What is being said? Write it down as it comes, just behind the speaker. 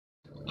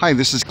Hi,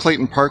 this is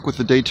Clayton Park with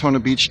the Daytona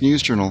Beach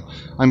News Journal.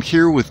 I'm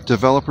here with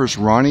developers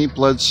Ronnie,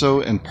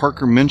 Bledsoe, and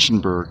Parker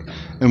Mynchenberg,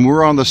 and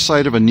we're on the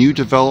site of a new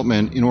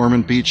development in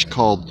Ormond Beach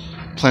called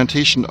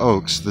Plantation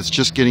Oaks that's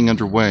just getting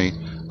underway.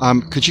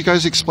 Could you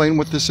guys explain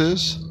what this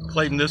is?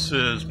 Clayton, this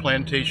is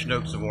Plantation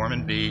Oaks of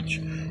Ormond Beach.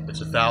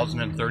 It's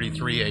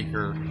 1,033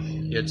 acre.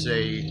 It's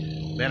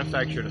a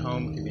manufactured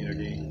home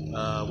community.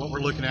 What we're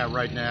looking at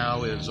right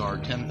now is our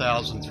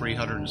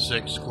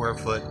 10,306 square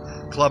foot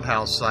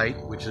clubhouse site,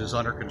 which is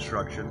under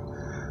construction.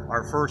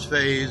 Our first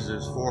phase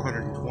is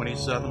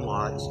 427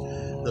 lots.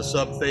 The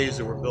sub phase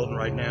that we're building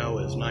right now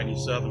is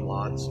 97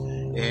 lots,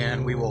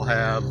 and we will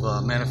have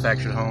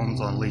manufactured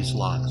homes on leased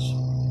lots.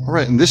 All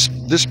right, and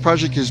this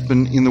project has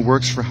been in the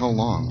works for how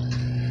long?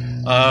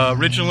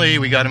 Originally,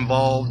 we got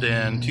involved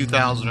in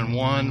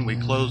 2001. We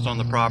closed on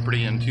the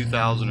property in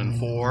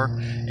 2004,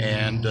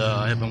 and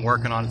have been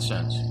working on it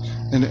since.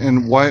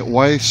 And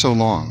why so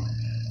long?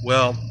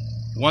 Well,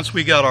 once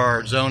we got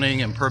our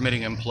zoning and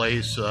permitting in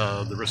place,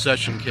 the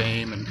recession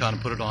came and kind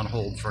of put it on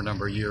hold for a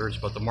number of years,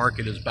 but the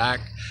market is back,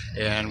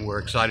 and we're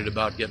excited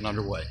about getting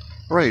underway.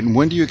 All right, and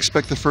when do you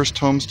expect the first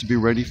homes to be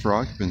ready for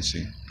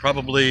occupancy?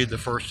 Probably the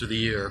first of the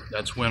year.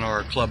 That's when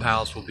our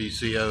clubhouse will be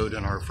CO'd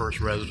and our first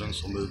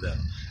residents will move in.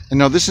 And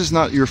now this is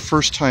not your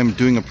first time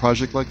doing a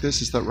project like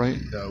this, is that right?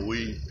 No,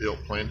 we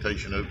built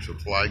Plantation Oaks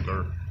with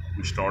Flagler.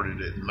 We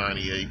started it in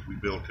 '98. We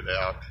built it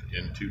out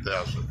in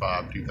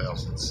 2005,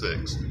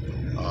 2006.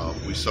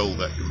 We sold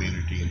that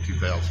community in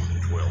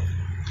 2012.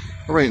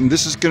 All right, and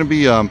this is going to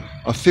be a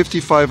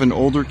 55 and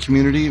older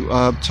community.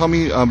 Tell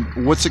me,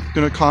 what's it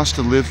going to cost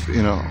to live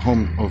in a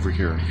home over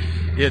here?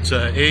 It's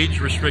an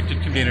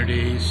age-restricted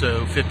community,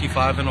 so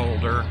 55 and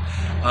older.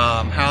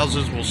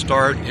 Houses will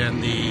start in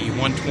the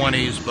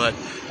 120s, but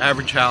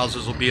average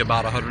houses will be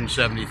about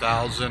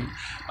 170,000.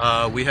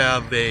 We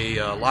have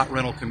a lot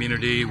rental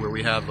community where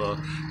we have a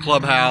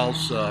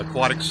clubhouse,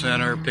 aquatic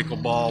center,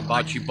 pickleball,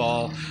 bocce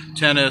ball,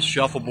 tennis,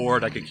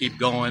 shuffleboard. I could keep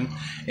going,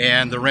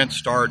 and the rents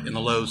start in the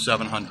low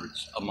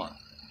 700s a month.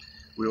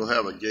 We'll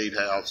have a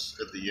gatehouse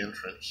at the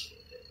entrance,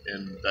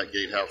 and that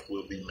gatehouse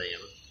will be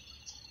manned.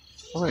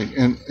 All right,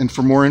 and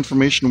for more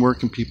information, where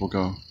can people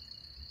go?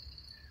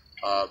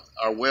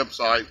 Our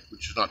website,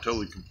 which is not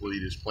totally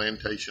complete, is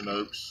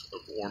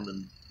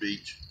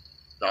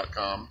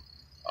plantationoaksoformondbeach.com,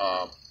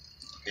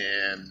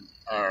 and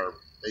our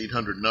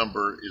 800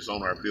 number is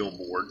on our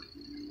billboard.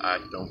 I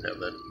don't have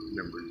that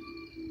number,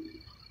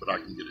 but I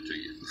can get it to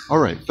you. All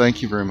right,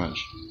 thank you very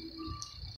much.